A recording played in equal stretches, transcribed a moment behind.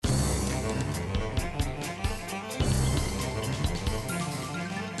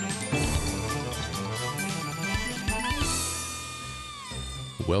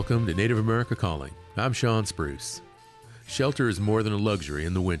Welcome to Native America Calling. I'm Sean Spruce. Shelter is more than a luxury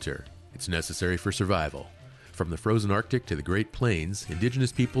in the winter. It's necessary for survival. From the frozen Arctic to the Great Plains,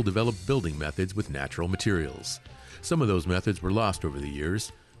 indigenous people developed building methods with natural materials. Some of those methods were lost over the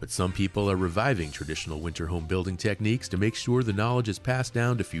years, but some people are reviving traditional winter home building techniques to make sure the knowledge is passed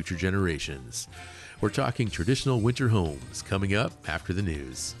down to future generations. We're talking traditional winter homes coming up after the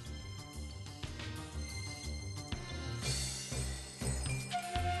news.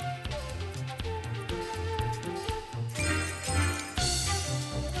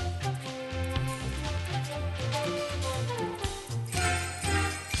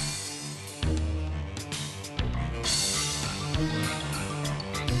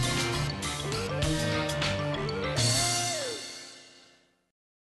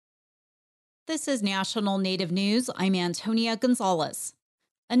 This is National Native News. I'm Antonia Gonzalez.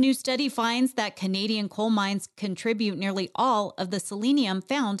 A new study finds that Canadian coal mines contribute nearly all of the selenium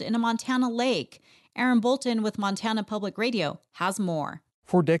found in a Montana lake. Aaron Bolton with Montana Public Radio has more.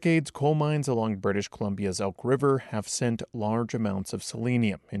 For decades, coal mines along British Columbia's Elk River have sent large amounts of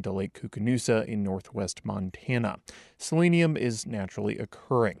selenium into Lake Koocanusa in northwest Montana. Selenium is naturally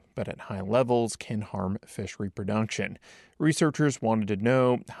occurring, but at high levels can harm fish reproduction. Researchers wanted to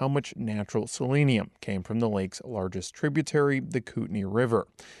know how much natural selenium came from the lake's largest tributary, the Kootenai River.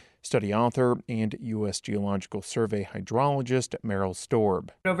 Study author and U.S. Geological Survey hydrologist Meryl Storb.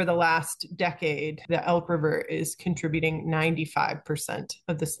 Over the last decade, the Elk River is contributing 95%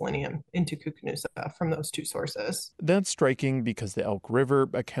 of the selenium into Koocanusa from those two sources. That's striking because the Elk River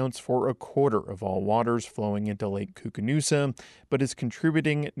accounts for a quarter of all waters flowing into Lake Koocanusa, but is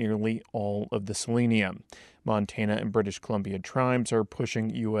contributing nearly all of the selenium. Montana and British Columbia tribes are pushing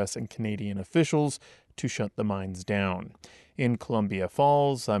U.S. and Canadian officials to shut the mines down. In Columbia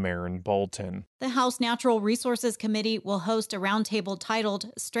Falls, I'm Aaron Bolton. The House Natural Resources Committee will host a roundtable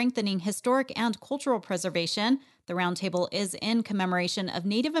titled Strengthening Historic and Cultural Preservation. The roundtable is in commemoration of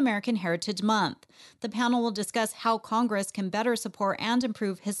Native American Heritage Month. The panel will discuss how Congress can better support and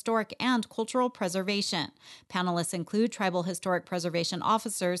improve historic and cultural preservation. Panelists include tribal historic preservation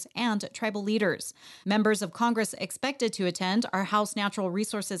officers and tribal leaders. Members of Congress expected to attend are House Natural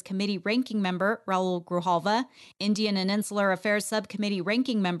Resources Committee Ranking Member Raul Grijalva, Indian and Insular Affairs Subcommittee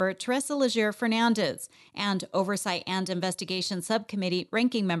Ranking Member Teresa Leger Fernandez, and Oversight and Investigation Subcommittee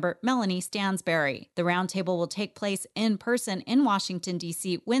Ranking Member Melanie Stansberry. The roundtable will take place in person in Washington,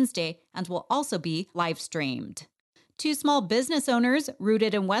 D.C. Wednesday and will also be live streamed. Two small business owners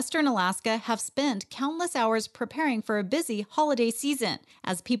rooted in Western Alaska have spent countless hours preparing for a busy holiday season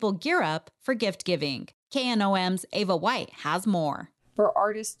as people gear up for gift giving. KNOM's Ava White has more. For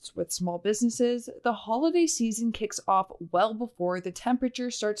artists with small businesses, the holiday season kicks off well before the temperature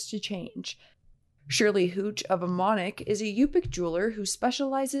starts to change. Shirley Hooch of Amonic is a Yupik jeweler who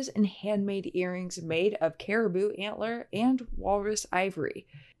specializes in handmade earrings made of caribou antler and walrus ivory.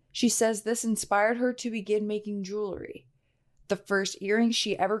 She says this inspired her to begin making jewelry. The first earrings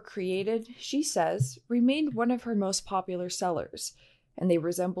she ever created, she says, remained one of her most popular sellers, and they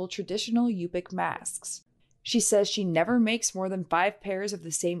resemble traditional Yupik masks. She says she never makes more than 5 pairs of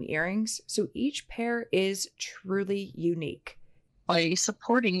the same earrings, so each pair is truly unique. By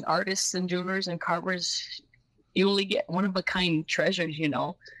supporting artists and jewelers and carvers, you only get one-of-a-kind treasures, you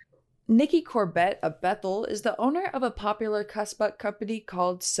know. Nikki Corbett of Bethel is the owner of a popular cuss-butt company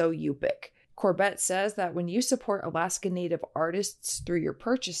called So Yupik. Corbett says that when you support Alaska Native artists through your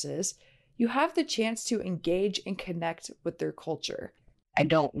purchases, you have the chance to engage and connect with their culture. I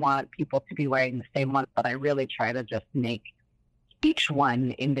don't want people to be wearing the same one, but I really try to just make each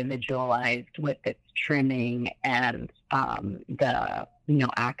one individualized with its trimming and the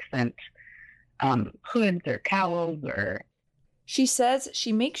accent hoods or cowls or. She says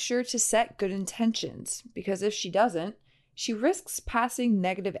she makes sure to set good intentions because if she doesn't, she risks passing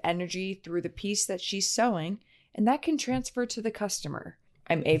negative energy through the piece that she's sewing, and that can transfer to the customer.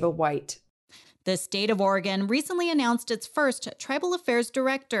 I'm Ava White. The state of Oregon recently announced its first Tribal Affairs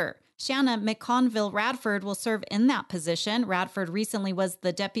Director. Shanna McConville Radford will serve in that position. Radford recently was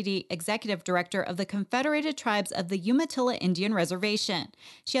the Deputy Executive Director of the Confederated Tribes of the Umatilla Indian Reservation.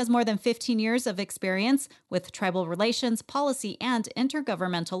 She has more than 15 years of experience with tribal relations, policy, and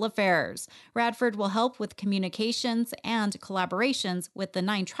intergovernmental affairs. Radford will help with communications and collaborations with the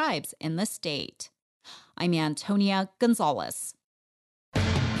 9 tribes in the state. I'm Antonia Gonzalez.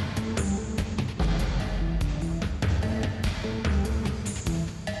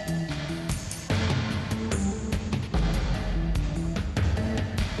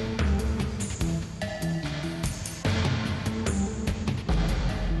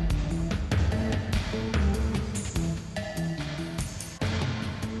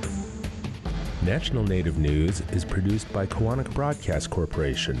 National Native News is produced by Koahnic Broadcast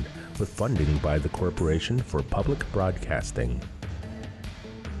Corporation with funding by the Corporation for Public Broadcasting.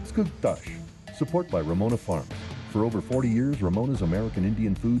 Skugtash, support by Ramona Farms. For over 40 years, Ramona's American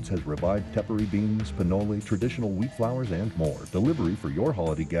Indian Foods has revived tepary beans, pinole, traditional wheat flours, and more. Delivery for your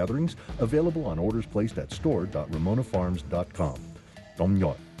holiday gatherings available on orders placed at store.ramonafarms.com.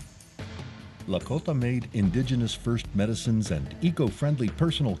 Domnyot. Lakota-made indigenous first medicines and eco-friendly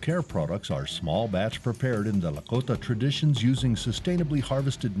personal care products are small batch prepared in the Lakota traditions using sustainably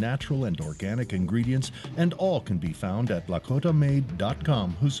harvested natural and organic ingredients, and all can be found at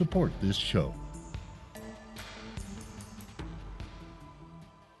lakotamade.com, who support this show.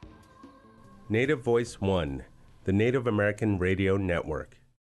 Native Voice One, the Native American Radio Network.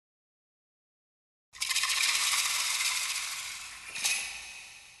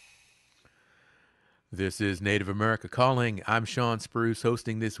 This is Native America Calling. I'm Sean Spruce,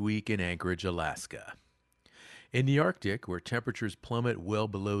 hosting this week in Anchorage, Alaska. In the Arctic, where temperatures plummet well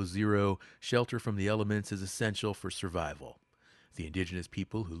below zero, shelter from the elements is essential for survival. The indigenous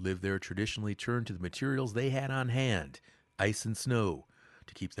people who live there traditionally turn to the materials they had on hand, ice and snow,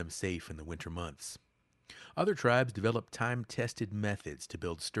 to keep them safe in the winter months. Other tribes develop time-tested methods to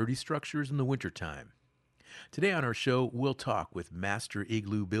build sturdy structures in the wintertime. Today on our show, we'll talk with master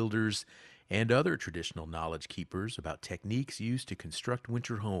igloo builders and other traditional knowledge keepers about techniques used to construct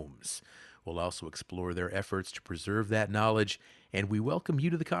winter homes. We'll also explore their efforts to preserve that knowledge, and we welcome you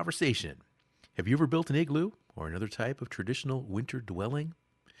to the conversation. Have you ever built an igloo or another type of traditional winter dwelling?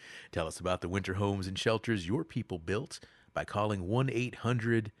 Tell us about the winter homes and shelters your people built by calling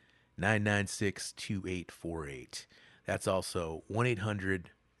 1-800-996-2848. That's also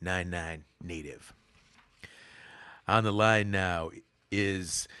 1-800-99-NATIVE. On the line now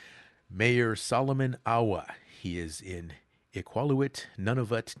is Mayor Solomon Awa. He is in Iqaluit,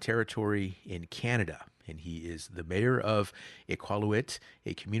 Nunavut territory in Canada, and he is the mayor of Iqaluit,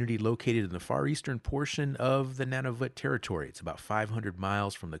 a community located in the far eastern portion of the Nunavut territory. It's about 500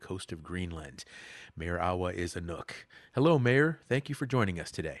 miles from the coast of Greenland. Mayor Awa is Inuk. Hello, Mayor. Thank you for joining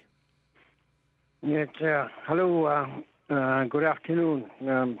us today. Yes, hello. Good afternoon.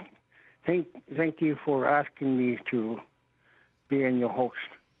 Thank you for asking me to be in your host.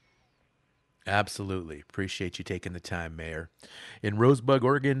 Absolutely. Appreciate you taking the time, Mayor. In Roseburg,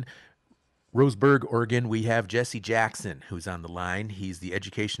 Oregon, we have Jesse Jackson, who's on the line. He's the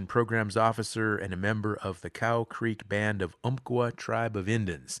Education Programs Officer and a member of the Cow Creek Band of Umpqua Tribe of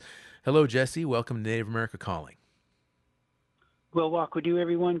Indians. Hello, Jesse. Welcome to Native America Calling. Well, Wakwadu,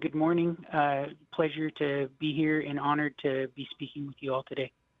 everyone. Good morning. Pleasure to be here and honored to be speaking with you all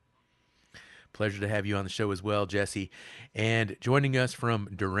today. Pleasure to have you on the show as well, Jesse. And joining us from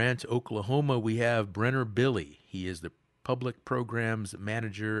Durant, Oklahoma, we have Brenner Billy. He is the Public Programs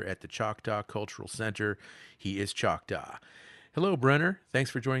Manager at the Choctaw Cultural Center. He is Choctaw. Hello, Brenner.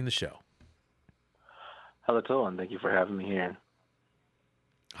 Thanks for joining the show. Halito, and thank you for having me here.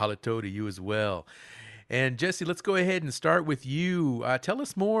 Halito to you as well. And Jesse, let's go ahead and start with you. Tell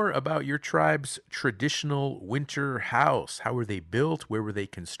us more about your tribe's traditional winter house. How were they built? Where were they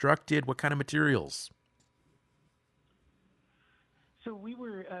constructed? What kind of materials? So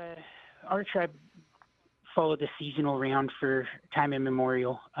our tribe followed the seasonal round for time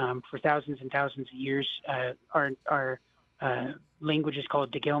immemorial. For thousands and thousands of years, our language is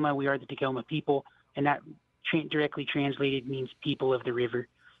called Dagilma. We are the Dagilma people, and that directly translated means people of the river.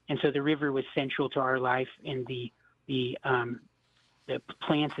 And so the river was central to our life, and the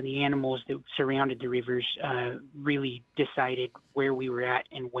plants and the animals that surrounded the rivers really decided where we were at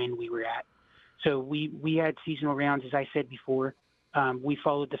and when we were at. So we had seasonal rounds, as I said before. We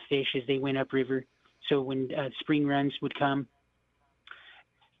followed the fish as they went upriver. So when spring runs would come,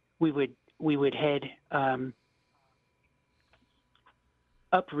 we would head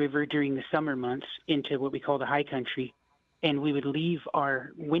upriver during the summer months into what we call the high country. And we would leave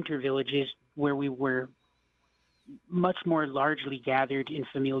our winter villages where we were much more largely gathered in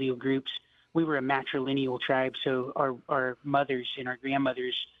familial groups. We were a matrilineal tribe, so our mothers and our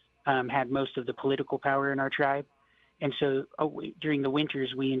grandmothers had most of the political power in our tribe. And so during the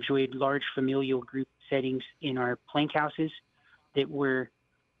winters, we enjoyed large familial group settings in our plank houses that were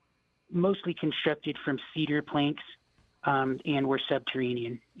mostly constructed from cedar planks and were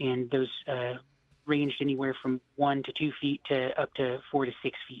subterranean. And those ranged anywhere from 1 to 2 feet to up to 4 to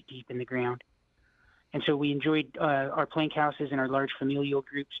 6 feet deep in the ground. And so we enjoyed our plank houses and our large familial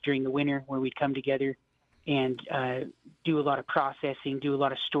groups during the winter, where we'd come together and do a lot of processing, do a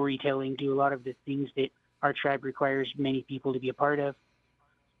lot of storytelling, do a lot of the things that our tribe requires many people to be a part of.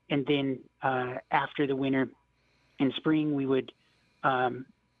 And then after the winter and spring, we would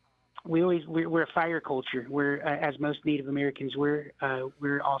we're a fire culture. We're as most Native Americans, we're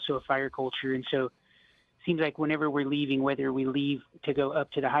also a fire culture, and so it seems like whenever we're leaving, whether we leave to go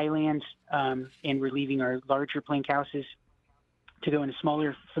up to the highlands and we're leaving our larger plank houses to go into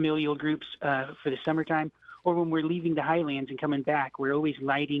smaller familial groups for the summertime, or when we're leaving the highlands and coming back, we're always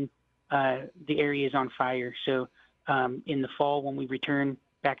lighting the areas on fire. So in the fall, when we return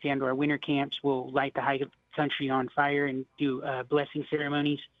back down to our winter camps, we'll light the high country on fire and do blessing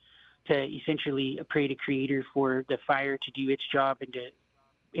ceremonies to essentially pray to Creator for the fire to do its job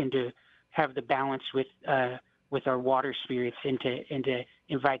and to have the balance with our water spirits and to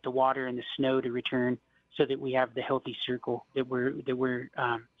invite the water and the snow to return, so that we have the healthy circle that we're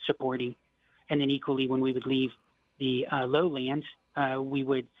supporting. And then equally, when we would leave the lowlands, we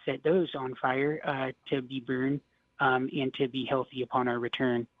would set those on fire to be burned and to be healthy upon our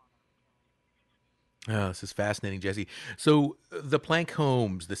return. Oh, this is fascinating, Jesse. So the plank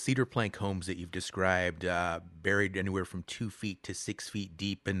homes, the cedar plank homes that you've described, buried anywhere from 2 feet to 6 feet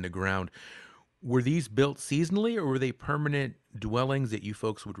deep in the ground, were these built seasonally, or were they permanent dwellings that you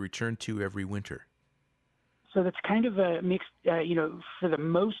folks would return to every winter? So that's kind of a mixed, for the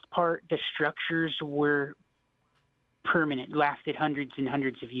most part, the structures were permanent, lasted hundreds and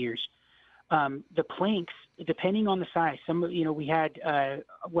hundreds of years. The planks, depending on the size, we had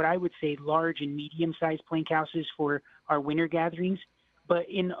what I would say large and medium-sized plank houses for our winter gatherings. But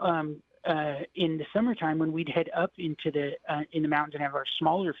in the summertime, when we'd head up into in the mountains and have our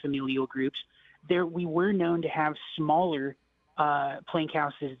smaller familial groups, we were known to have smaller plank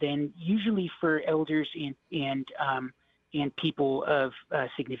houses then, usually for elders and people of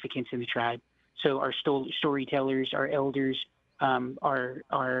significance in the tribe. So our storytellers, our elders, our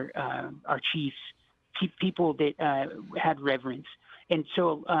chiefs, people that had reverence. And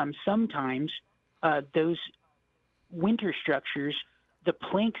so sometimes those winter structures, the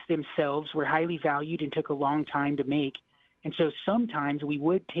planks themselves were highly valued and took a long time to make. And so sometimes we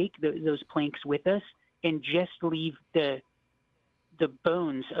would take those planks with us and just leave the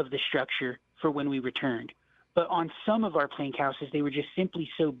bones of the structure for when we returned. But on some of our plank houses, they were just simply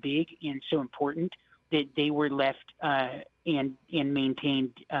so big and so important that they were left and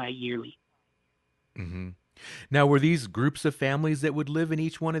maintained yearly. Mm-hmm. Now, were these groups of families that would live in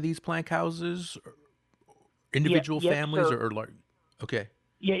each one of these plank houses, or individual families, or large? Okay.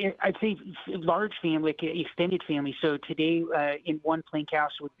 Yeah, I'd say large family, like extended family. So today, in one plank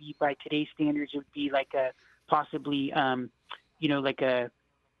house would be, by today's standards, it would be like possibly,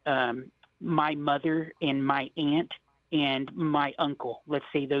 my mother and my aunt and my uncle, let's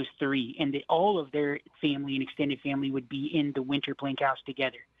say those three, and all of their family and extended family would be in the winter plank house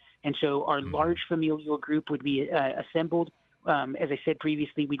together. And so our large familial group would be assembled. As I said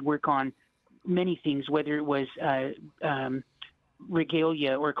previously, we'd work on many things, whether it was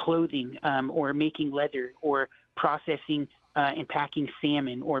regalia or clothing, or making leather, or processing and packing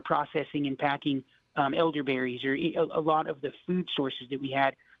salmon, or processing and packing elderberries, or a lot of the food sources that we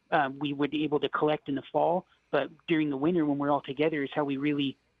had. We would be able to collect in the fall, but during the winter, when we're all together, is how we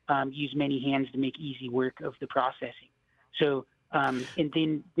really use many hands to make easy work of the processing. So, and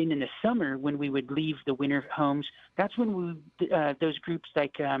then in the summer, when we would leave the winter homes, that's when those groups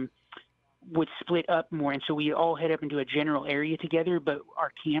would split up more, and so we all head up into a general area together. But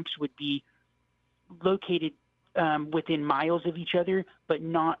our camps would be located within miles of each other, but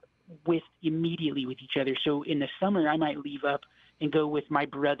not immediately with each other. So in the summer, I might leave up and go with my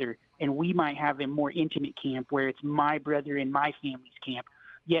brother, and we might have a more intimate camp where it's my brother and my family's camp.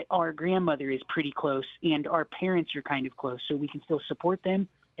 Yet our grandmother is pretty close, and our parents are kind of close, so we can still support them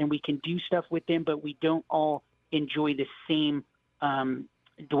and we can do stuff with them, but we don't all enjoy the same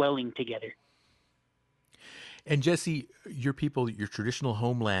dwelling together. And Jesse, your people, your traditional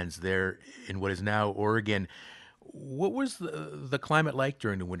homelands there in what is now Oregon, what was the climate like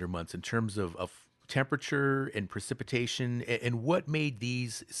during the winter months in terms of temperature and precipitation, and what made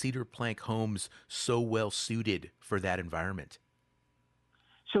these cedar plank homes so well suited for that environment?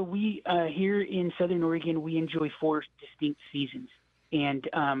 So we here in Southern Oregon, we enjoy 4 distinct seasons, and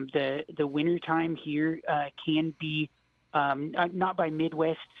the winter time here can be not by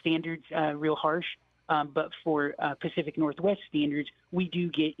Midwest standards real harsh, but for Pacific Northwest standards, we do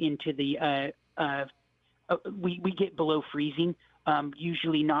get into the we get below freezing.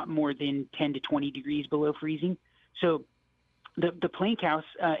 Usually not more than 10 to 20 degrees below freezing. So the plank house,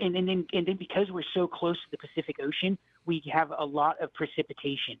 and then because we're so close to the Pacific Ocean, we have a lot of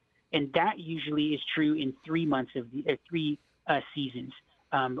precipitation, and that usually is true in 3 months of the 3 seasons,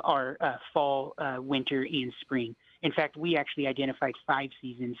 our fall, winter, and spring. In fact, we actually identified 5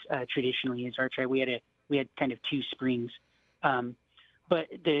 seasons traditionally as our tribe. We had kind of 2 springs. but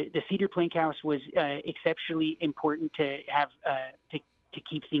the cedar plank house was exceptionally important to have to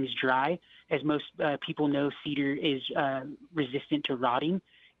keep things dry. As most people know, cedar is resistant to rotting.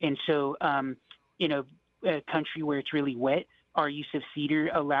 And so in a country where it's really wet, our use of cedar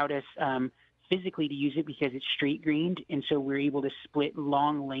allowed us physically to use it because it's straight grained. And so we're able to split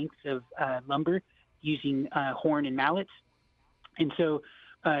long lengths of lumber using horn and mallets. And so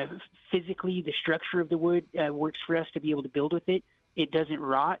physically, the structure of the wood works for us to be able to build with it. It doesn't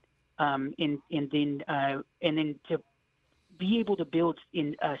rot. And then to be able to build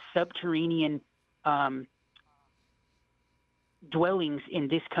in subterranean dwellings in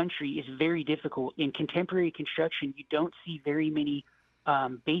this country is very difficult. In contemporary construction, you don't see very many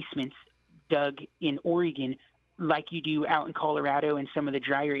basements dug in Oregon like you do out in Colorado and some of the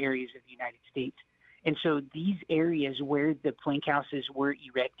drier areas of the United States. And so these areas where the plank houses were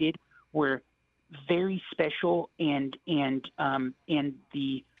erected were very special, and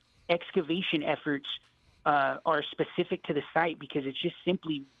the excavation efforts are specific to the site because it's just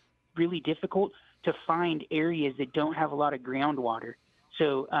simply really difficult to find areas that don't have a lot of groundwater.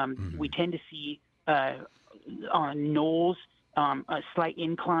 So we tend to see on knolls, slight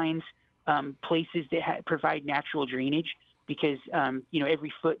inclines, places that provide natural drainage because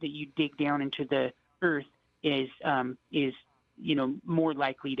every foot that you dig down into the earth is more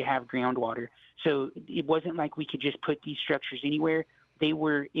likely to have groundwater. So it wasn't like we could just put these structures anywhere. They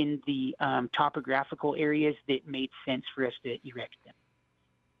were in the topographical areas that made sense for us to erect them.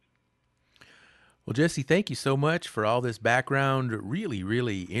 Well, Jesse, thank you so much for all this background. Really,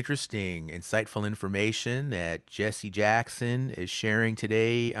 really interesting, insightful information that Jesse Jackson is sharing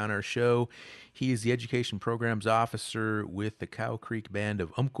today on our show. He is the Education Programs Officer with the Cow Creek Band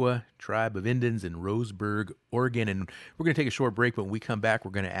of Umpqua Tribe of Indians in Roseburg, Oregon. And we're going to take a short break. But when we come back,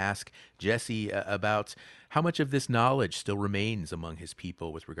 we're going to ask Jesse about how much of this knowledge still remains among his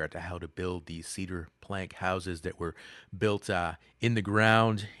people with regard to how to build these cedar plank houses that were built in the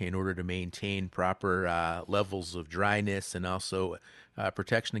ground in order to maintain proper levels of dryness and also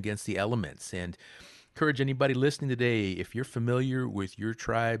protection against the elements. And encourage anybody listening today, if you're familiar with your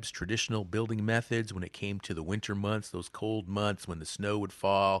tribe's traditional building methods when it came to the winter months, those cold months when the snow would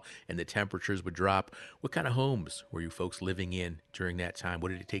fall and the temperatures would drop, what kind of homes were you folks living in during that time?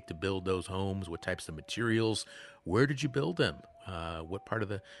 What did it take to build those homes? What types of materials? Where did you build them? What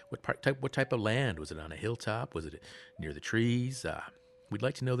type of land? Was it on a hilltop? Was it near the trees? We'd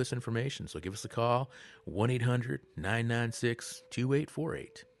like to know this information, so give us a call,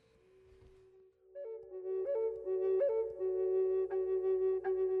 1-800-996-2848.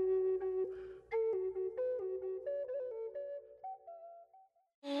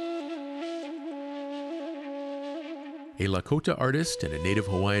 A Lakota artist and a Native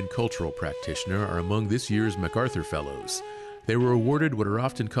Hawaiian cultural practitioner are among this year's MacArthur Fellows. They were awarded what are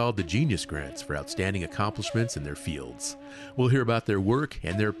often called the Genius Grants for outstanding accomplishments in their fields. We'll hear about their work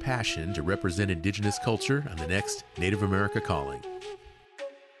and their passion to represent Indigenous culture on the next Native America Calling.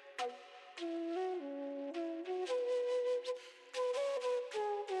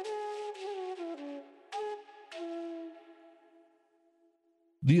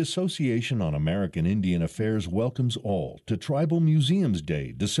 The Association on American Indian Affairs welcomes all to Tribal Museums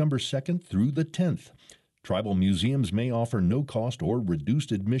Day, December 2nd through the 10th. Tribal museums may offer no-cost or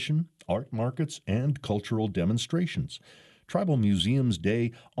reduced admission, art markets, and cultural demonstrations. Tribal Museums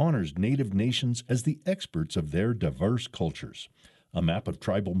Day honors Native nations as the experts of their diverse cultures. A map of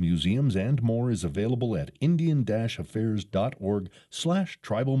tribal museums and more is available at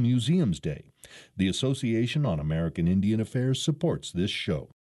indian-affairs.org/Tribal Museums Day. The Association on American Indian Affairs supports this show.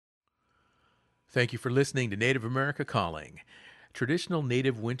 Thank you for listening to Native America Calling. Traditional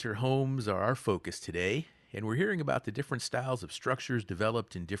Native winter homes are our focus today, and we're hearing about the different styles of structures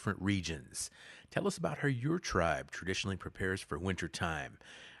developed in different regions. Tell us about how your tribe traditionally prepares for winter time.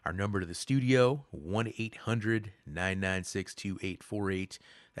 Our number to the studio, 1-800-996-2848.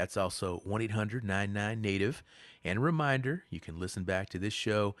 That's also 1-800-99-NATIVE. And a reminder, you can listen back to this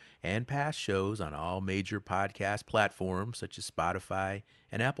show and past shows on all major podcast platforms such as Spotify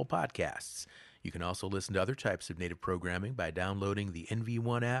and Apple Podcasts. You can also listen to other types of Native programming by downloading the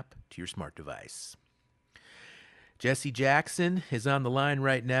NV1 app to your smart device. Jesse Jackson is on the line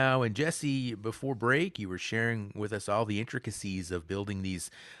right now. And Jesse, before break, you were sharing with us all the intricacies of building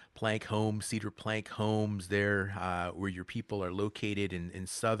these plank homes, cedar plank homes there where your people are located in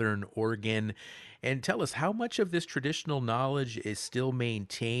southern Oregon. And tell us, how much of this traditional knowledge is still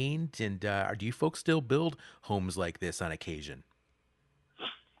maintained? And do you folks still build homes like this on occasion?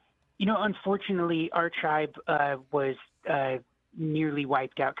 Unfortunately, our tribe was nearly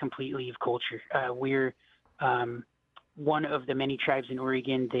wiped out completely of culture. We're one of the many tribes in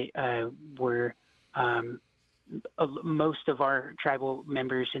Oregon that were most of our tribal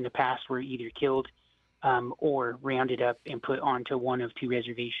members in the past were either killed or rounded up and put onto one of two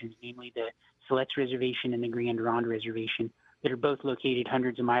reservations, namely the Siletz Reservation and the Grand Ronde Reservation, that are both located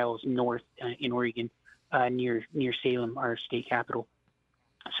hundreds of miles north in Oregon, near Salem, our state capital.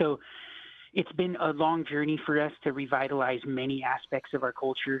 So it's been a long journey for us to revitalize many aspects of our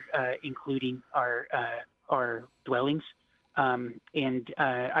culture, including our dwellings. And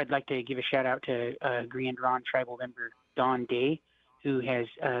I'd like to give a shout out to Grand Ronde tribal member Don Day, who has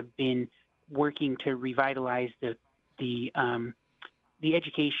been working to revitalize the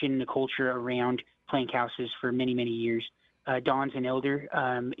education, the culture around plank houses for many, many years. Don's an elder,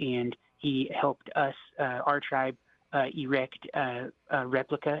 and he helped us, our tribe, erect a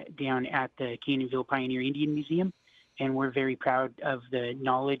replica down at the Canyonville Pioneer Indian Museum. And we're very proud of the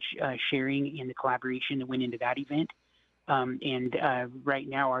knowledge sharing and the collaboration that went into that event. And right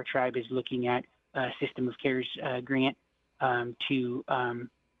now our tribe is looking at a System of Cares grant to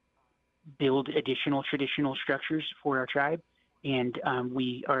build additional traditional structures for our tribe. And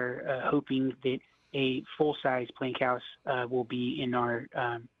we are hoping that a full-size plank house will be in our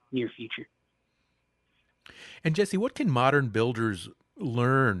near future. And Jesse, what can modern builders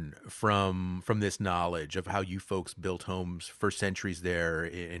learn from this knowledge of how you folks built homes for centuries there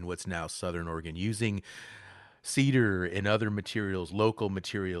in what's now Southern Oregon, using cedar and other materials, local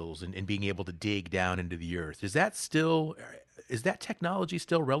materials, and being able to dig down into the earth? Is that technology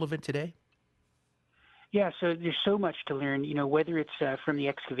still relevant today? Yeah, so there's so much to learn, whether it's from the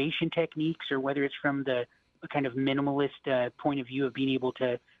excavation techniques or whether it's from the kind of minimalist point of view of being able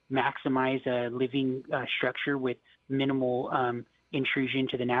to maximize a living structure with minimal intrusion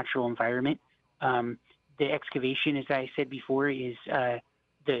to the natural environment. The excavation, as I said before, is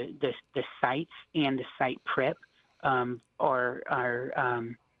the sites and the site prep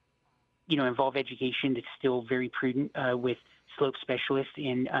involve education that's still very prudent with slope specialists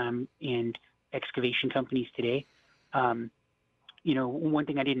and excavation companies today. One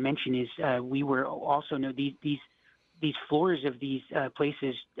thing I didn't mention is we were also these floors of these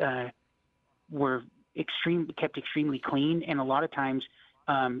places were kept extremely clean, and a lot of times,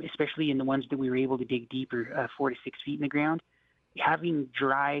 especially in the ones that we were able to dig deeper, 4 to 6 feet in the ground, having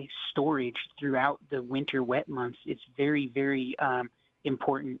dry storage throughout the winter wet months is very, very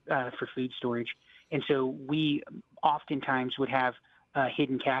important for food storage. And so we oftentimes would have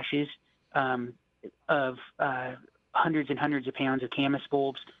hidden caches of hundreds and hundreds of pounds of camas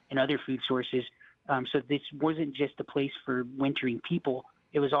bulbs and other food sources. So this wasn't just a place for wintering people.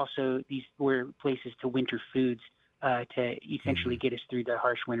 It was also, these were places to winter foods to essentially get us through the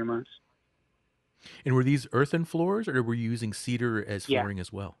harsh winter months. And were these earthen floors, or were you using cedar as flooring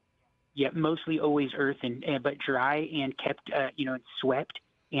as well? Yeah, mostly always earthen, but dry and kept, swept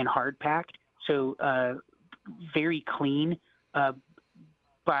and hard packed. So very clean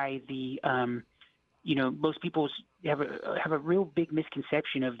by the, most people have a real big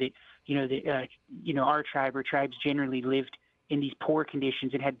misconception of that, our tribe or tribes generally lived in these poor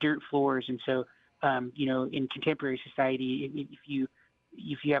conditions and had dirt floors. And so, in contemporary society, if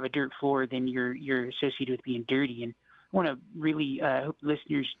you have a dirt floor, then you're associated with being dirty. And I want to really hope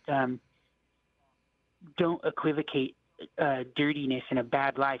listeners don't equivocate dirtiness and a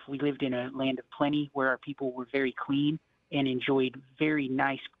bad life. We lived in a land of plenty where our people were very clean and enjoyed very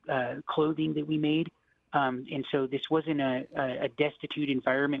nice clothing that we made. And so this wasn't a destitute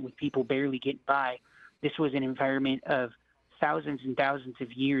environment with people barely getting by. This was an environment of thousands and thousands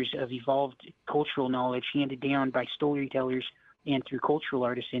of years of evolved cultural knowledge handed down by storytellers and through cultural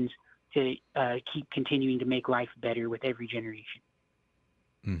artisans to keep continuing to make life better with every generation.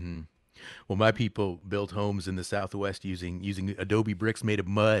 Mm-hmm. Well, my people built homes in the Southwest using adobe bricks made of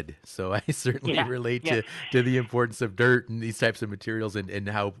mud. So I certainly relate to the importance of dirt and these types of materials and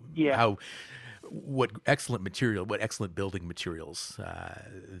what excellent building materials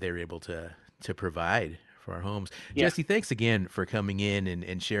they're able to provide for our homes. Yeah. Jesse, thanks again for coming in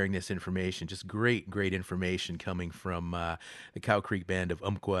and sharing this information. Just great information coming from the Cow Creek Band of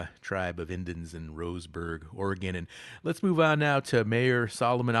Umpqua Tribe of Indians in Roseburg, Oregon. And let's move on now to Mayor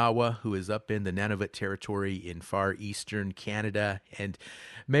Solomon Awa, who is up in the Nunavut Territory in far eastern Canada. And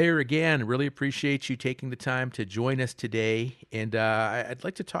Mayor, again, really appreciate you taking the time to join us today. And I'd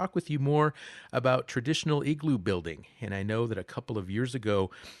like to talk with you more about traditional igloo building. And I know that a couple of years ago,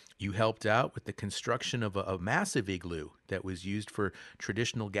 you helped out with the construction of a massive igloo that was used for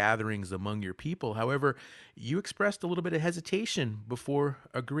traditional gatherings among your people. However, you expressed a little bit of hesitation before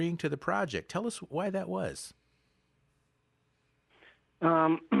agreeing to the project. Tell us why that was.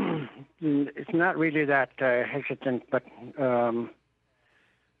 it's not really that hesitant, but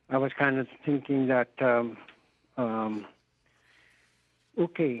I was kind of thinking that,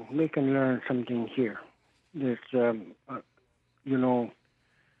 okay, we can learn something here. There's,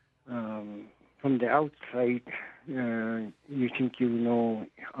 from the outside, you think you know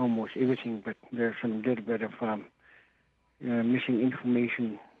almost everything, but there's some little bit of missing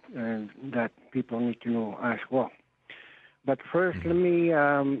information that people need to know as well. But first, let me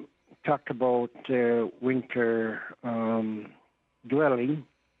talk about winter dwelling.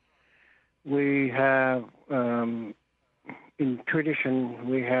 We have, in tradition,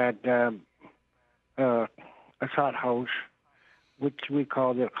 we had a sod house, which we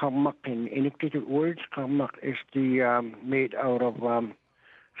call the kamak in Inuktitut words. Kamak is the made out of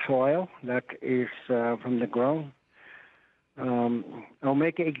soil that is from the ground. I'll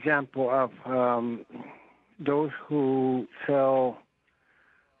make an example of those who sell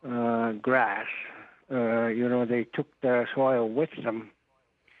grass. They took the soil with them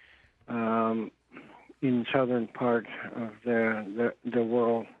in southern part of the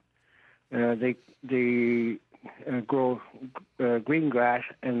world. They grow green grass,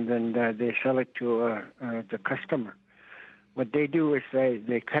 and then they sell it to the customer. What they do is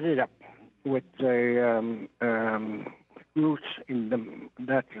they cut it up with the roots in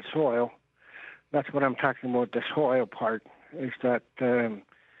that's the soil. That's what I'm talking about, the soil part, is that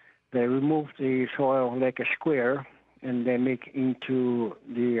they remove the soil like a square, and they make into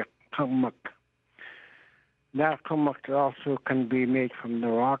the kamak. That kamak also can be made from the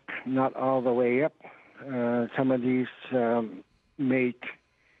rock, not all the way up. Some of these made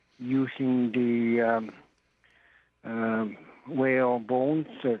using the whale bones,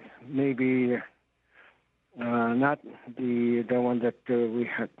 maybe not the one that we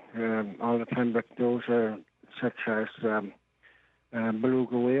had all the time, but those are such as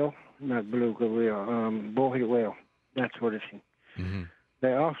beluga whale, not beluga whale, bowhead whale, that sort of thing. Mm-hmm.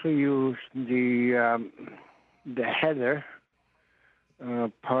 They also use the heather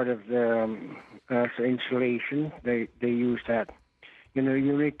part of the as insulation. They use that. You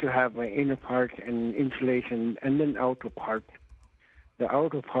need to have an inner part and insulation, and then outer part. The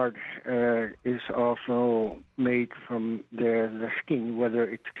outer part is also made from the skin, whether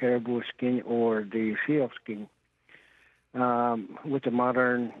it's caribou skin or the seal skin. With the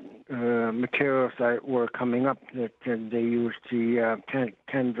modern materials that were coming up, that they used the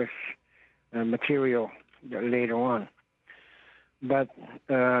canvas material later on. But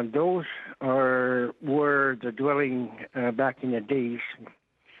those were the dwelling back in the days.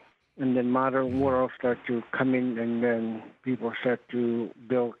 And then modern world start to come in, and then people start to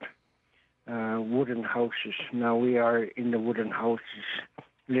build wooden houses. Now we are in the wooden houses,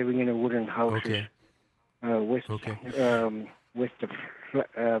 living in the wooden houses with the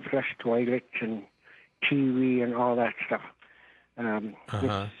flush toilets and TV and all that stuff.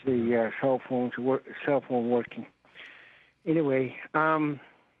 With the cell phone working. Anyway,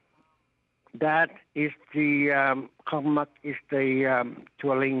 that is the kamak is the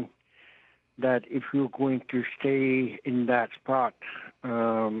dwelling that if you're going to stay in that spot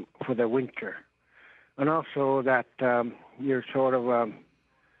for the winter, and also that you're sort of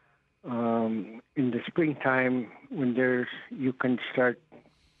in the springtime when you can start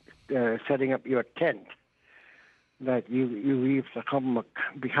setting up your tent, that you leave the kamak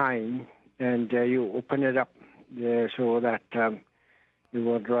behind and you open it up so that it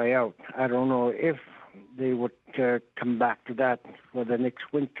will dry out. I don't know if they would come back to that for the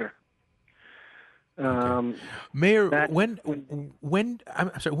next winter. Mayor,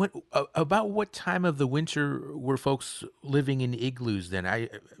 about what time of the winter were folks living in igloos then?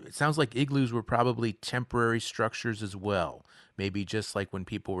 It sounds like igloos were probably temporary structures as well. Maybe just like when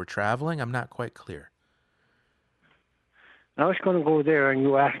people were traveling. I'm not quite clear. I was going to go there, and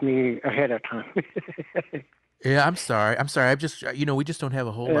you asked me ahead of time. Yeah, I'm sorry. I just, we just don't have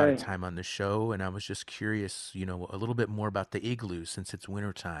a whole lot of time on the show, and I was just curious, a little bit more about the igloos since it's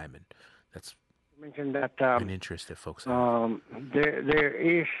wintertime, and that's mentioned that an interest that folks have. There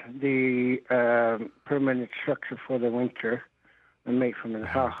is the permanent structure for the winter, made from the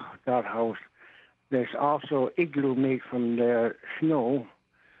sod house. There's also igloo made from the snow.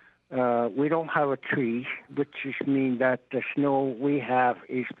 We don't have a tree, which means that the snow we have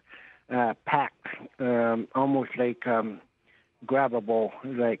is packed, almost like grabbable.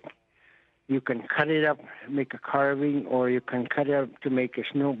 Like you can cut it up, make a carving, or you can cut it up to make a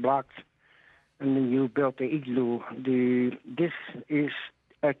snow block, and then you build the igloo. This is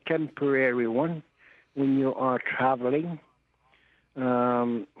a temporary one when you are traveling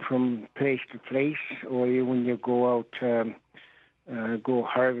from place to place, or when you go out go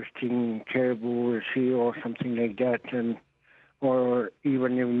harvesting caribou or seal or something like that, and or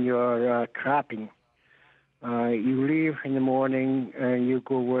even when you're trapping. You leave in the morning and you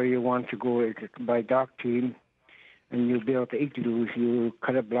go where you want to go by dock team, and you build igloos. You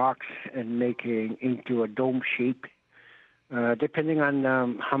cut the blocks and make it into a dome shape. Depending on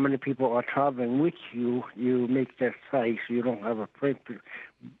how many people are traveling with you, you make that size. You don't have a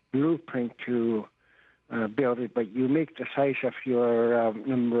blueprint to build it, but you make the size of your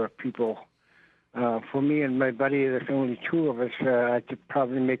number of people. For me and my buddy, there's only two of us. I could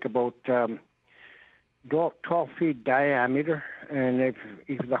probably make about 12 feet diameter, and if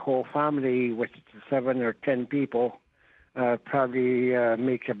the whole family was 7 or 10 people, probably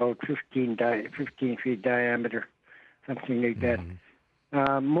makes about 15 feet diameter, something like that.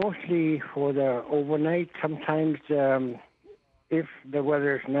 Mostly for the overnight. Sometimes if the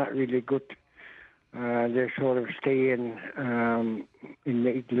weather is not really good, they sort of stay in the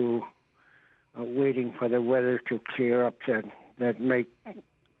igloo, waiting for the weather to clear up. That might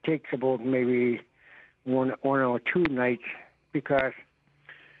takes about maybe one or two nights, because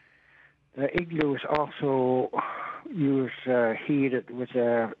the igloos also use heated with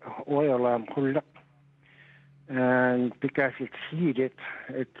oil hulak, and because it's heated,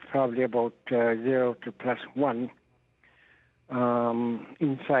 it's probably about 0 to +1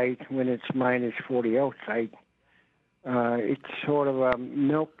 inside when it's -40 outside. It sort of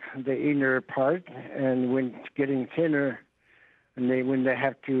milk the inner part, and when it's getting thinner, and when they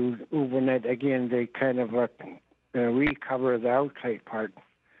have to overnight again, they kind of recover the outside part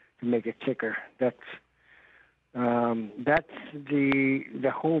to make it thicker. That's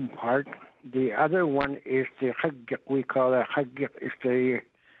the home part. The other one is the haggiq. We call it haggiq. It's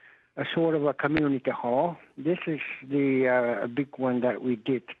a sort of a community hall. This is the big one that we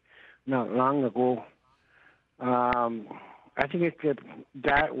did not long ago. I think it's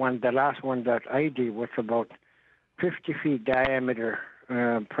that one. The last one that I did was about 50 feet diameter,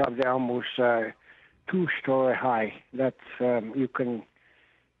 probably almost 2-story high. That's you can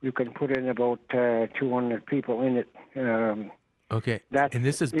put in about 200 people in it. Okay, and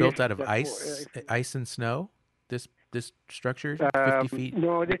this is built out of ice and snow. This structure, 50 feet.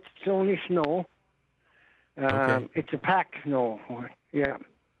 No, it's only snow. Okay. It's a packed snow. Yeah,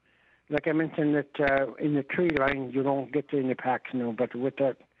 like I mentioned, that in the tree line you don't get any packed snow, but with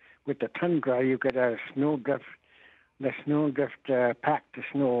the tundra you get a snowdrift. The snowdrift packed the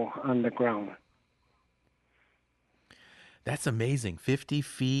snow on the ground. That's amazing. 50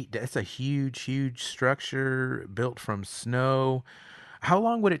 feet. That's a huge structure built from snow. How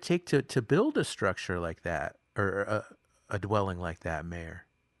long would it take to build a structure like that, or a dwelling like that, Mayor?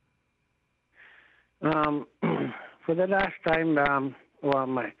 For the last time,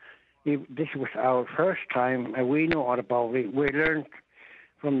 this was our first time, and we know all about it. We learned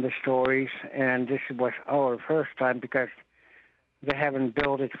from the stories, and this was our first time because they haven't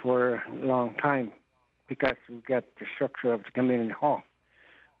built it for a long time, because we got the structure of the community hall.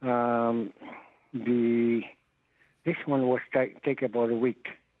 This one was take about a week.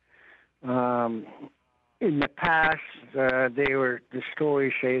 In the past, the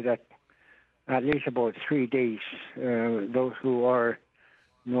stories say that at least about 3 days. Those who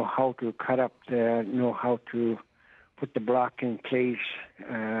know how to cut up, know how to put the block in place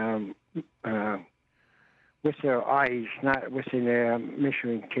with their eyes, not with a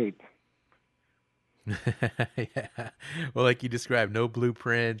measuring tape. Yeah. Well, like you described, no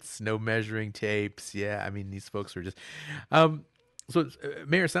blueprints, no measuring tapes. Yeah, I mean, these folks are just. So,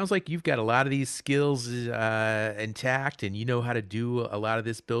 Mayor, sounds like you've got a lot of these skills intact, and you know how to do a lot of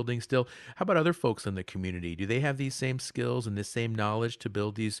this building still. How about other folks in the community? Do they have these same skills and this same knowledge to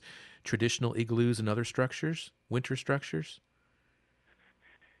build these traditional igloos and other structures, winter structures?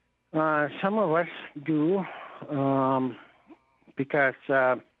 Some of us do, because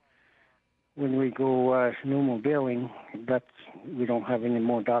when we go snowmobiling, we don't have any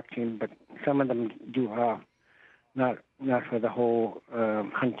more docking, but some of them do have. Not for the whole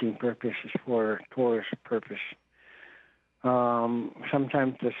hunting purposes, for tourist purpose.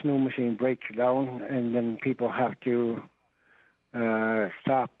 Sometimes the snow machine breaks down, and then people have to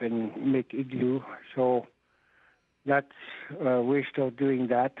stop and make igloo. So that's we're still doing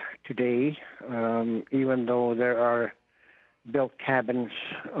that today, even though there are built cabins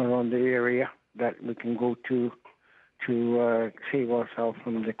around the area that we can go to save ourselves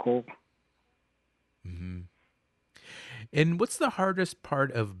from the cold. Mm-hmm. And what's the hardest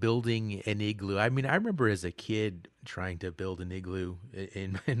part of building an igloo? I mean, I remember as a kid, trying to build an igloo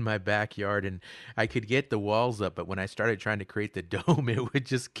in my backyard, and I could get the walls up, but when I started trying to create the dome, it would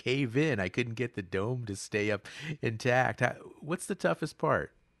just cave in. I couldn't get the dome to stay up intact. What's the toughest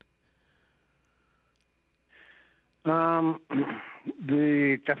part? The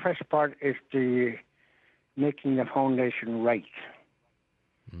toughest part is the making the foundation right.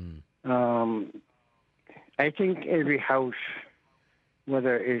 I think every house,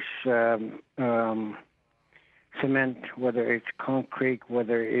 whether it's cement, whether it's concrete,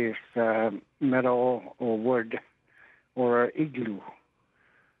 whether it's metal or wood or igloo,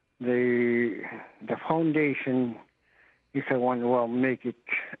 the foundation is the one that will make it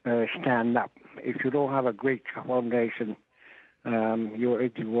stand up. If you don't have a great foundation, your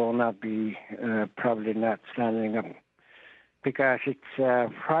igloo will not be probably not standing up because it's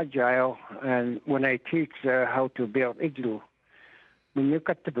fragile. And when I teach how to build igloo, when you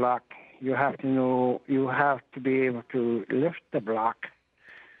cut the block, you have to be able to lift the block,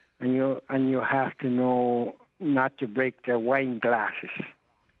 and you have to know not to break the wine glasses.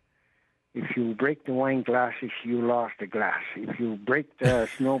 If you break the wine glasses, you lost the glass. If you break the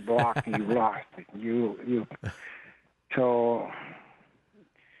snow block, you lost it. So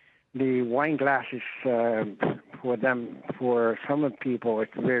the wine glasses for some people,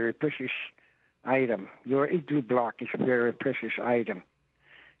 it's a very precious item. Your igloo block is a very precious item.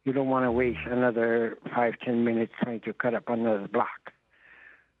 You don't want to waste another 5-10 minutes trying to cut up another block.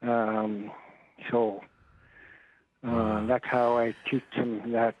 That's how I teach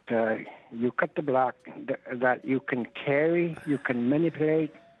them that you cut the block that you can carry, you can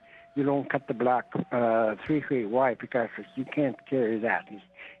manipulate. You don't cut the block 3 feet wide because you can't carry that.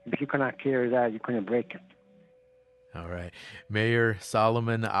 If you cannot carry that, you're going to break it. All right. Mayor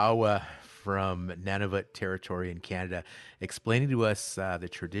Solomon Awa from Nunavut Territory in Canada, explaining to us the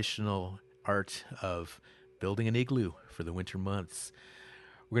traditional art of building an igloo for the winter months.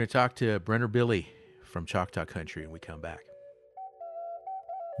 We're going to talk to Brenner Billy from Choctaw Country when we come back.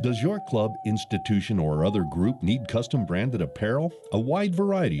 Does your club, institution, or other group need custom branded apparel? A wide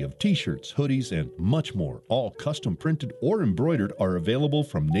variety of t-shirts, hoodies, and much more, all custom printed or embroidered, are available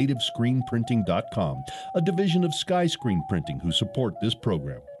from nativescreenprinting.com, a division of Sky Screen Printing who support this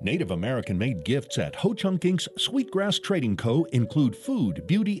program. Native American-made gifts at Ho Chunk Inc.'s Sweetgrass Trading Co. include food,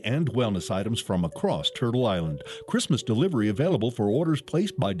 beauty, and wellness items from across Turtle Island. Christmas delivery available for orders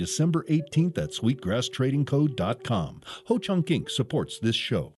placed by December 18th at sweetgrasstradingco.com. Ho Chunk Inc. supports this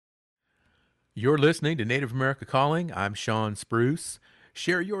show. You're listening to Native America Calling. I'm Sean Spruce.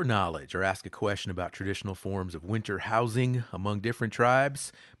 Share your knowledge or ask a question about traditional forms of winter housing among different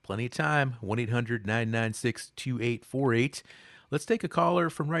tribes. Plenty of time. 1-800-996-2848. Let's take a caller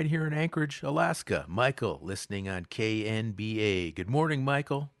from right here in Anchorage, Alaska. Michael, listening on KNBA. Good morning,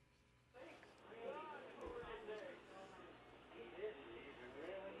 Michael.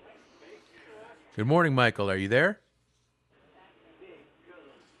 Good morning, Michael. Are you there?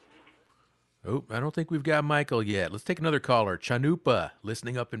 Oh, I don't think we've got Michael yet. Let's take another caller. Chanupa,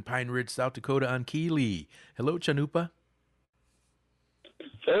 listening up in Pine Ridge, South Dakota on Keeley. Hello, Chanupa.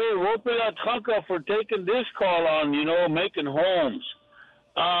 Hey, Wopila Tanka for taking this call on, making homes.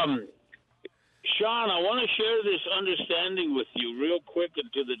 Sean, I want to share this understanding with you real quick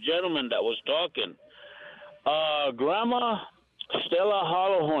and to the gentleman that was talking. Grandma Stella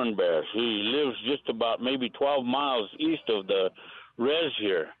Hollowhorn Bear, he lives just about maybe 12 miles east of the res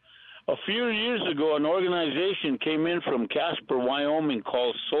here. A few years ago, an organization came in from Casper, Wyoming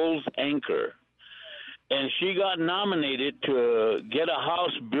called Soul's Anchor. And she got nominated to get a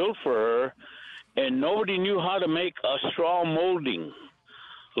house built for her, and nobody knew how to make a straw molding.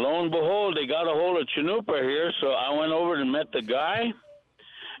 Lo and behold, they got a hold of Chanupa here, so I went over and met the guy,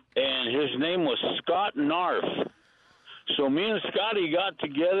 and his name was Scott Narf. So me and Scotty got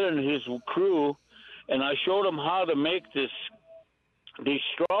together and his crew, and I showed him how to make these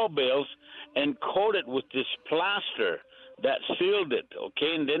straw bales and coat it with this plaster that sealed it,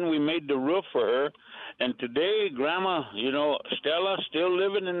 okay? And then we made the roof for her. And today, Grandma, Stella, still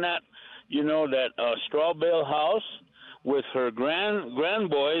living in that, that straw bale house with her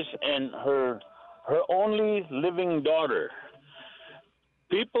grandboys and her only living daughter.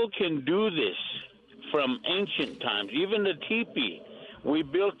 People can do this from ancient times, even the teepee. We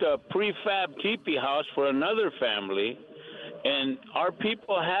built a prefab teepee house for another family, and our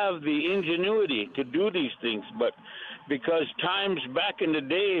people have the ingenuity to do these things, but because times back in the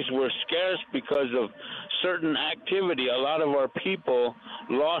days were scarce because of certain activity, a lot of our people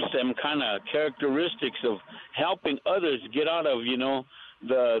lost them kind of characteristics of helping others get out of,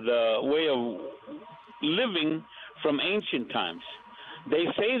 the way of living from ancient times. They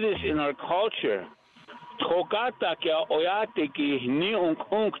say this in our culture Trokata kia oyate ki ni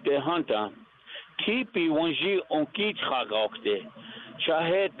unk de hanta. Tipi wanji unkit chagokte.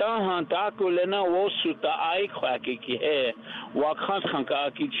 Chaheta hanta kulena wosuta aikwaki ki he.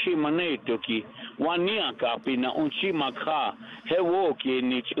 Wakhanka ki chimane toki. Wania kapina unchi makha. He woki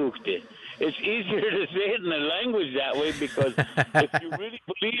ni chukte. It's easier to say it in the language that way because if you really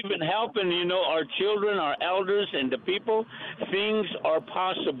believe in helping, our children, our elders, and the people, things are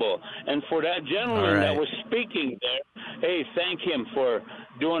possible. And for that gentleman that was speaking there, hey, thank him for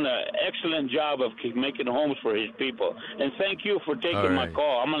doing an excellent job of making homes for his people. And thank you for taking my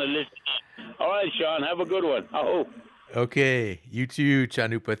call. I'm going to listen. All right, Sean, have a good one. Aho. Okay, you too,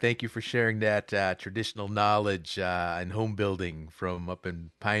 Chanupa. Thank you for sharing that traditional knowledge and home building from up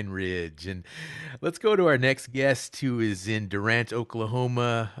in Pine Ridge. And let's go to our next guest, who is in Durant,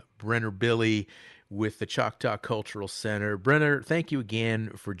 Oklahoma, Brenner Billy with the Choctaw Cultural Center. Brenner, thank you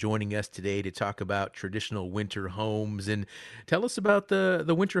again for joining us today to talk about traditional winter homes. And tell us about the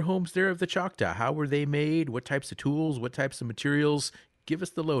winter homes there of the Choctaw. How were they made? What types of tools? What types of materials? Give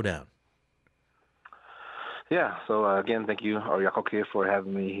us the lowdown. Yeah, so again, thank you, Oryakoke, for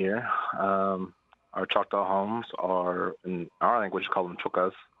having me here. Our Choctaw homes are, in our language, call them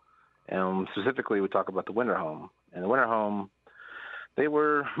chukas. And specifically, we talk about the winter home. And the winter home, they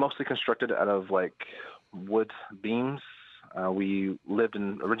were mostly constructed out of wood beams. We lived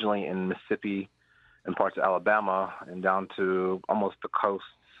originally in Mississippi and parts of Alabama and down to almost the coast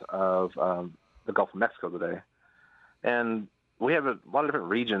of the Gulf of Mexico today. And we have a lot of different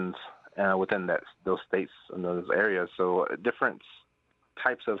regions within those states and those areas. So different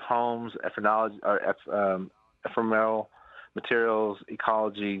types of homes, ephemeral materials,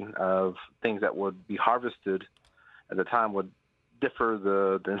 ecology of things that would be harvested at the time would differ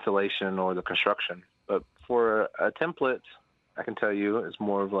the installation or the construction. But for a template, I can tell you it's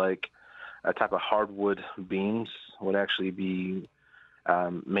more of like a type of hardwood beams would actually be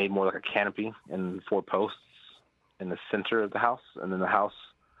made more like a canopy and 4 posts in the center of the house. And then the house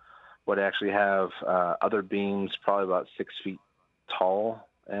would actually have other beams probably about 6 feet tall.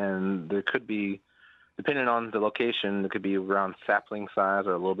 And there could be, depending on the location, it could be around sapling size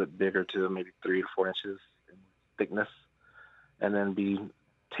or a little bit bigger to maybe 3 to 4 inches in thickness, and then be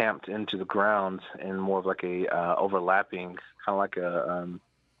tamped into the ground in more of like a overlapping, kind of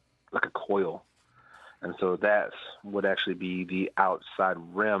like a coil. And so that would actually be the outside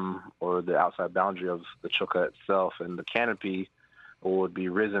rim or the outside boundary of the chuka itself, and the canopy would be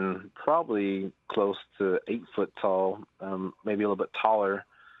risen probably close to 8 foot tall, maybe a little bit taller.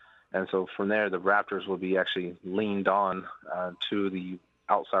 And so from there, the rafters would be actually leaned on to the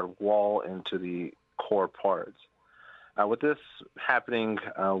outside wall and to the core parts. With this happening,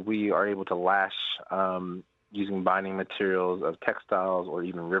 we are able to lash using binding materials of textiles or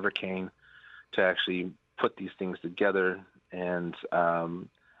even river cane to actually put these things together. And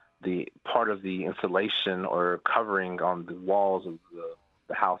the part of the insulation or covering on the walls of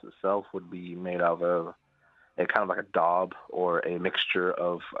the house itself would be made out of a kind of like a daub or a mixture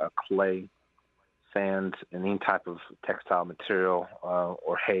of clay, sand, and any type of textile material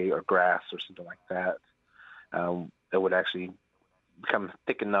or hay or grass or something like that. It would actually become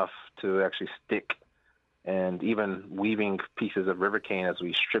thick enough to actually stick. And even weaving pieces of river cane, as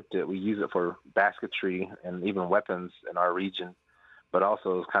we stripped it, we use it for basketry and even weapons in our region. But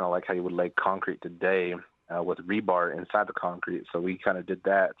also it's kind of like how you would lay concrete today with rebar inside the concrete. So we kind of did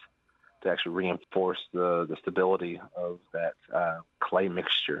that to actually reinforce the stability of that clay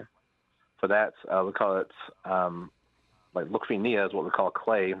mixture. For that, we call it like lukfinia is what we call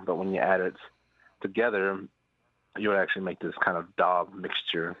clay, but when you add it together, you would actually make this kind of daub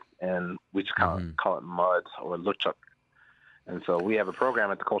mixture, and we just kind of call it mud or luchuk. And so we have a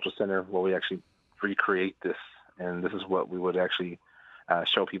program at the Cultural Center where we actually recreate this, and this is what we would actually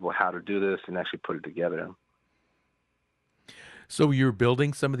show people how to do this and actually put it together. So you're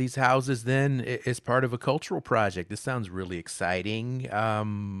building some of these houses then as part of a cultural project. This sounds really exciting.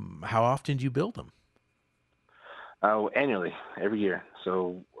 How often do you build them? Annually, every year.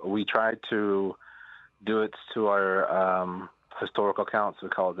 So we try to do it to our historical accounts. We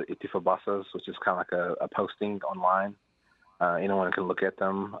call it the itifabasas, which is kind of like a posting online. Anyone can look at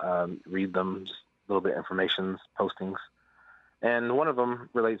them, read them, just a little bit of information, postings. And one of them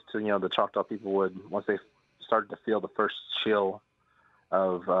relates to, the Choctaw people would, once they started to feel the first chill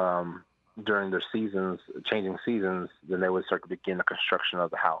of during their seasons, changing seasons, then they would start to begin the construction of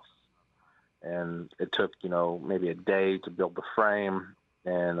the house. And it took, maybe a day to build the frame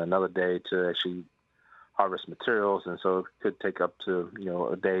and another day to actually harvest materials. And so it could take up to,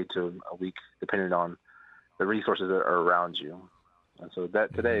 a day to a week, depending on the resources that are around you. And so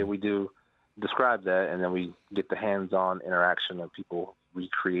that today we do describe that, and then we get the hands-on interaction of people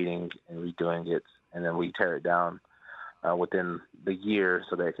recreating and redoing it, and then we tear it down within the year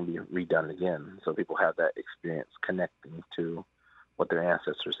so that it can be redone again. So people have that experience connecting to what their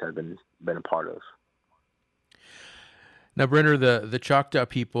ancestors have been a part of. Now, Brenner, the Choctaw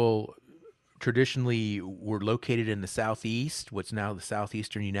people traditionally were located in the southeast, what's now the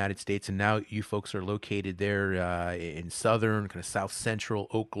southeastern United States, and now you folks are located there in southern, kind of south central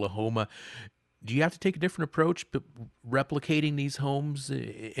Oklahoma. Do you have to take a different approach replicating these homes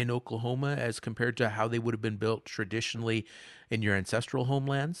in Oklahoma as compared to how they would have been built traditionally in your ancestral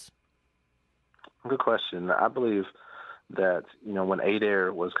homelands? Good question. I believe that, when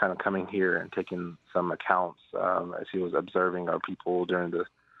Adair was kind of coming here and taking some accounts as he was observing our people during the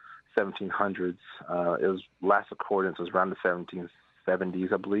 1700s, it was last accordance was around the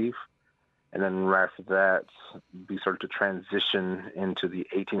 1770s, I believe. And then right after that, we started to transition into the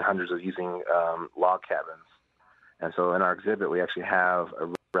 1800s of using log cabins. And so in our exhibit, we actually have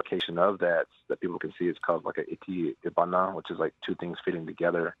a replication of that people can see. It's called like a iti ibana, which is like two things fitting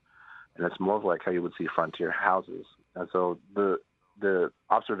together. And it's more of like how you would see frontier houses. And so the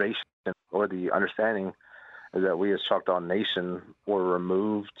observation or the understanding is that we as Choctaw Nation were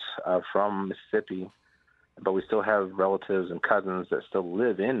removed from Mississippi, but we still have relatives and cousins that still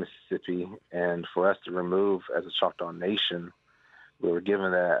live in Mississippi. And for us to remove as a Choctaw Nation, we were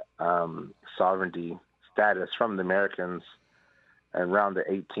given that sovereignty status from the Americans around the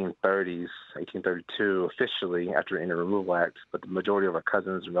 1830s, 1832 officially after the Indian Removal Act. But the majority of our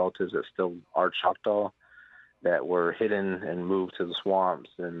cousins and relatives that still are Choctaw that were hidden and moved to the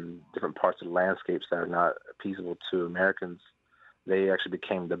swamps and different parts of the landscapes that are not appeasable to Americans, they actually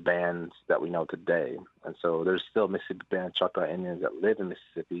became the bands that we know today. And so there's still Mississippi Band Choctaw Indians that live in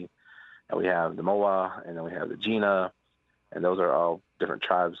Mississippi. And we have the Moa, and then we have the Gina, and those are all different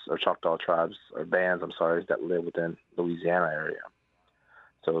tribes, or Choctaw tribes, or bands, that live within Louisiana area.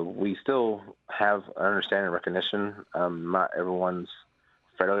 So we still have an understanding and recognition. Not everyone's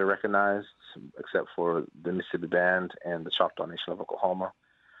federally recognized, except for the Mississippi Band and the Choctaw Nation of Oklahoma.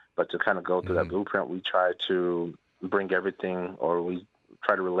 But to kind of go through that blueprint, we try to bring everything, or we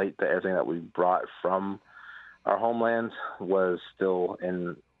try to relate to everything that we brought from our homeland was still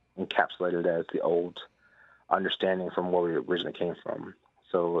encapsulated as the old understanding from where we originally came from.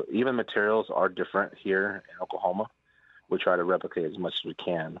 So even materials are different here in Oklahoma. We try to replicate as much as we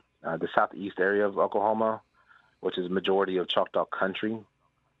can. The southeast area of Oklahoma, which is a majority of Choctaw country,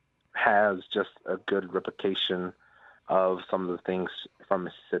 has just a good replication of some of the things from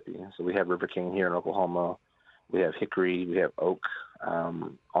Mississippi. So we have river cane here in Oklahoma. We have hickory, we have oak.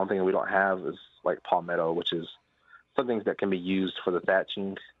 Only thing we don't have is like palmetto, which is some things that can be used for the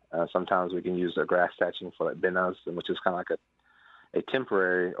thatching. Sometimes we can use a grass thatching for like benas, which is kind of like a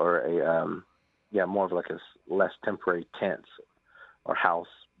temporary or a more of like a less temporary tent or house,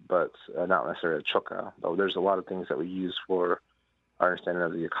 but not necessarily a choka. Though there's a lot of things that we use for our understanding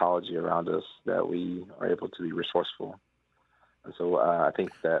of the ecology around us that we are able to be resourceful. And so I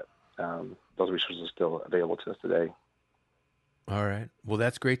think that those resources are still available to us today. All right. Well,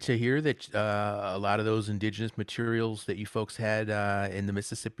 that's great to hear that a lot of those indigenous materials that you folks had in the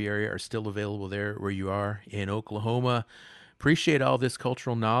Mississippi area are still available there where you are in Oklahoma. Appreciate all this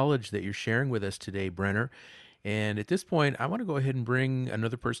cultural knowledge that you're sharing with us today, Brenner. And at this point, I want to go ahead and bring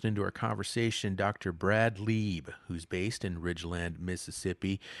another person into our conversation, Dr. Brad Lieb, who's based in Ridgeland,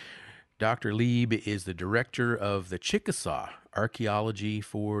 Mississippi. Dr. Lieb is the director of the Chickasaw Archaeology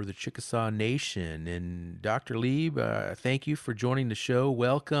for the Chickasaw Nation. And Dr. Lieb, thank you for joining the show.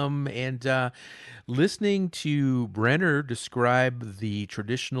 Welcome. And listening to Brenner describe the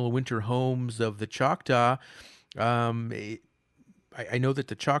traditional winter homes of the Choctaw, I know that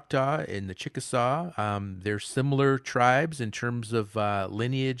the Choctaw and the Chickasaw, they're similar tribes in terms of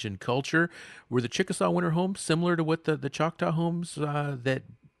lineage and culture. Were the Chickasaw winter homes similar to what the Choctaw homes that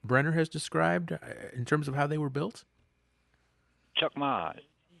Brenner has described in terms of how they were built? Chuckma,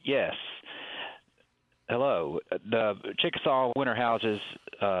 yes. Hello. The Chickasaw winter houses,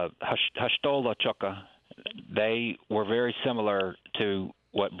 Hashtola Chukka, they were very similar to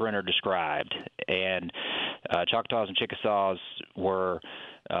what Brenner described. And Choctaws and Chickasaws were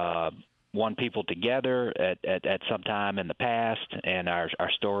one people together at some time in the past, and our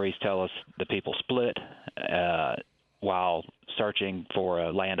stories tell us the people split while searching for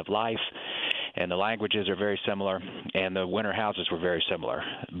a land of life, and the languages are very similar, and the winter houses were very similar.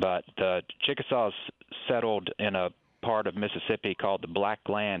 But the Chickasaws settled in a part of Mississippi called the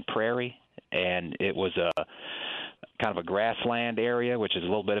Blackland Prairie, and it was a kind of a grassland area, which is a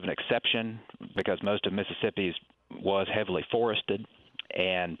little bit of an exception because most of Mississippi was heavily forested.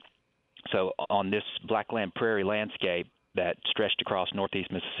 And So on this blackland prairie landscape that stretched across northeast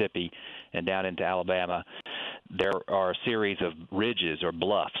Mississippi and down into Alabama, there are a series of ridges or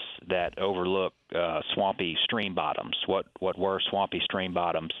bluffs that overlook swampy stream bottoms. What were swampy stream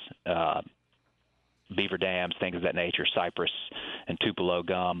bottoms? Beaver dams, things of that nature, cypress and Tupelo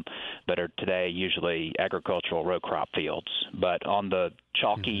gum, that are today usually agricultural row crop fields. But on the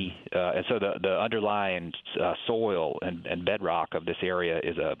chalky, and so the underlying soil and bedrock of this area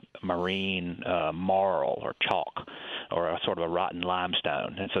is a marine marl or chalk, or a sort of a rotten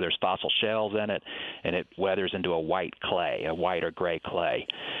limestone. And so there's fossil shells in it, and it weathers into a white clay, a white or gray clay.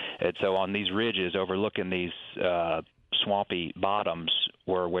 And so on these ridges overlooking these swampy bottoms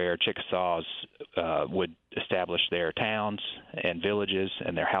were where Chickasaws would establish their towns and villages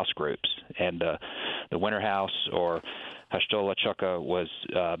and their house groups. And the winter house, or Hashtola Chukka, was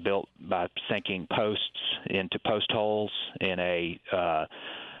built by sinking posts into post holes in a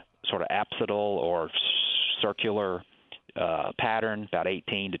sort of apsidal or circular pattern, about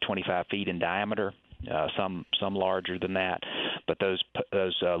 18 to 25 feet in diameter. Some larger than that, but those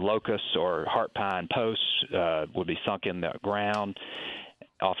locusts or heart pine posts would be sunk in the ground,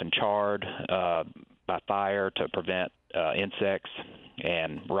 often charred by fire to prevent insects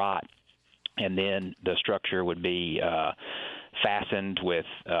and rot, and then the structure would be fastened with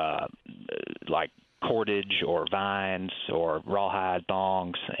like cordage or vines or rawhide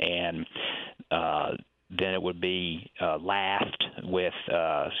thongs, and then it would be lathed with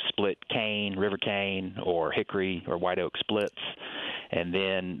split cane, river cane, or hickory or white oak splits, and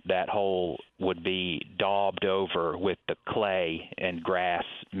then that hole would be daubed over with the clay and grass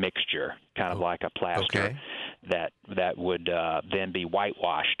mixture, kind of like a plaster. Okay. That would then be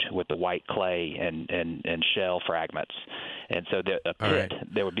whitewashed with the white clay and shell fragments, and so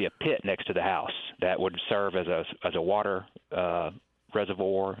there would be a pit next to the house that would serve as a water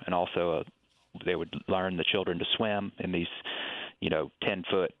reservoir, and also they would learn the children to swim in these,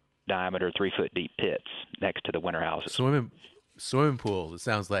 10-foot diameter, 3-foot deep pits next to the winter houses. Swimming pools, it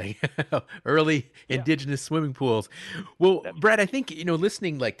sounds like. Early indigenous swimming pools. Well, Brad, I think,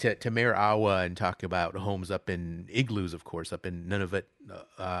 listening like to Mayor Awa and talk about homes up in Igloos, of course, up in Nunavut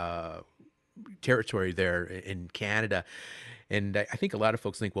territory there in Canada. And I think a lot of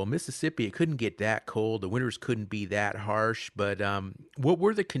folks think, well, Mississippi, it couldn't get that cold. The winters couldn't be that harsh. But what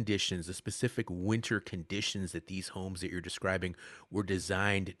were the conditions, the specific winter conditions that these homes that you're describing were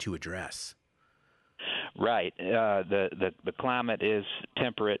designed to address? Right. The climate is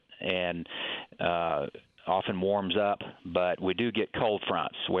temperate and often warms up, but we do get cold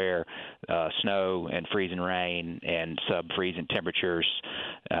fronts where snow and freezing rain and sub-freezing temperatures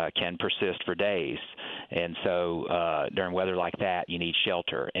can persist for days. And so during weather like that, you need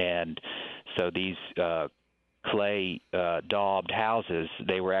shelter. And so these clay daubed houses,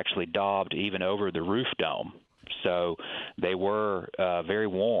 they were actually daubed even over the roof dome. So they were very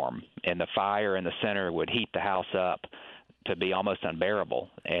warm, and the fire in the center would heat the house up to be almost unbearable,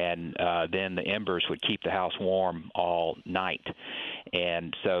 and then the embers would keep the house warm all night.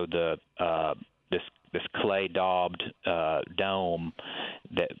 And so this clay daubed dome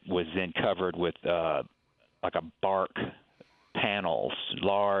that was then covered with like a bark panels,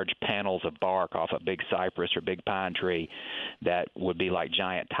 large panels of bark off a big cypress or big pine tree that would be like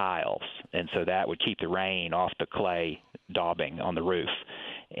giant tiles. And so that would keep the rain off the clay daubing on the roof.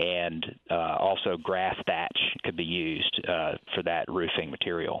 And also grass thatch could be used for that roofing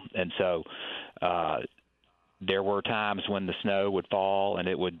material. And so there were times when the snow would fall and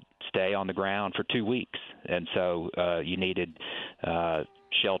it would stay on the ground for 2 weeks. And so you needed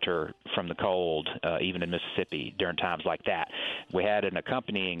shelter from the cold, even in Mississippi, during times like that. We had an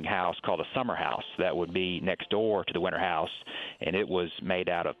accompanying house called a summer house that would be next door to the winter house, and it was made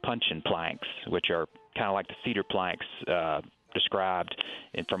out of puncheon planks, which are kind of like the cedar planks described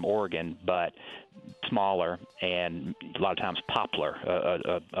from Oregon, but smaller, and a lot of times poplar.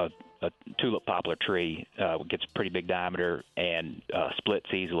 A tulip poplar tree gets pretty big diameter and splits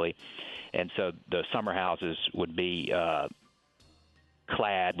easily. And so the summer houses would be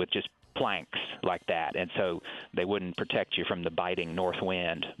clad with just planks like that. And so they wouldn't protect you from the biting north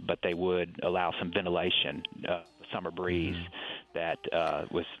wind, but they would allow some ventilation, summer breeze that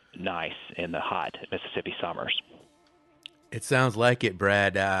was nice in the hot Mississippi summers. It sounds like it,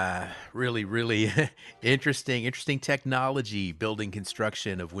 Brad. Really, really interesting technology, building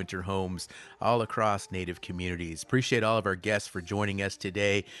construction of winter homes all across Native communities. Appreciate all of our guests for joining us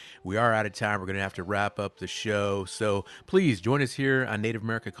today. We are out of time. We're going to have to wrap up the show. So please join us here on Native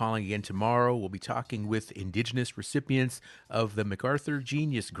America Calling again tomorrow. We'll be talking with Indigenous recipients of the MacArthur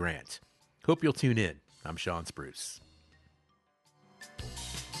Genius Grant. Hope you'll tune in. I'm Sean Spruce.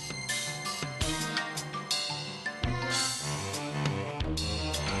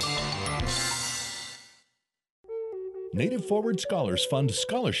 Native Forward Scholars Fund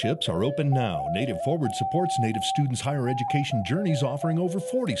scholarships are open now. Native Forward supports Native students' higher education journeys, offering over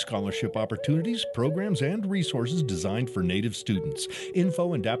 40 scholarship opportunities, programs, and resources designed for Native students.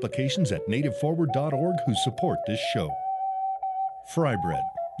 Info and applications at nativeforward.org, who support this show. Fry bread.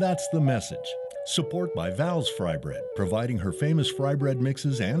 That's the message. Support by Val's Fry Bread, providing her famous fry bread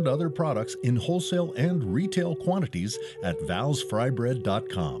mixes and other products in wholesale and retail quantities at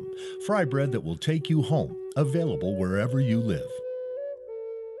valsfrybread.com. Fry bread that will take you home, available wherever you live.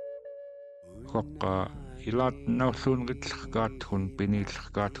 Ilat nausun ritskathun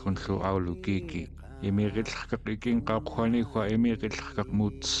pinilskathun su aulukiki. Imiritskakikin kapkhani kwa imiritskak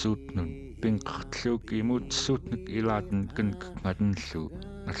mutsutnun. Pinkhtluki mutsutnik ilaten kinkngatinsu.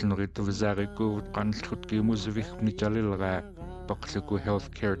 Nasunrituvzariku kanslutki musvich nijalilra. Bakluku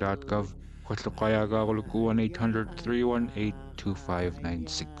healthcare.gov. Kwatlukayagaguluku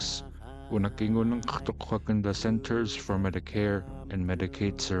 1-800-318-2596. Unakingunang ktukwakin the Centers for Medicare and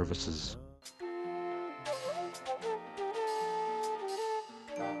Medicaid Services.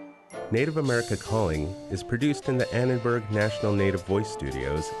 Native America Calling is produced in the Annenberg National Native Voice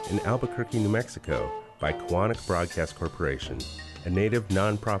Studios in Albuquerque, New Mexico by Quantic Broadcast Corporation, a Native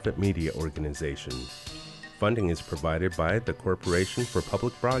nonprofit media organization. Funding is provided by the Corporation for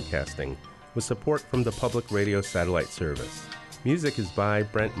Public Broadcasting with support from the Public Radio Satellite Service. Music is by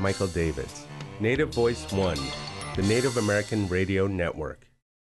Brent Michael Davids. Native Voice One, the Native American Radio Network.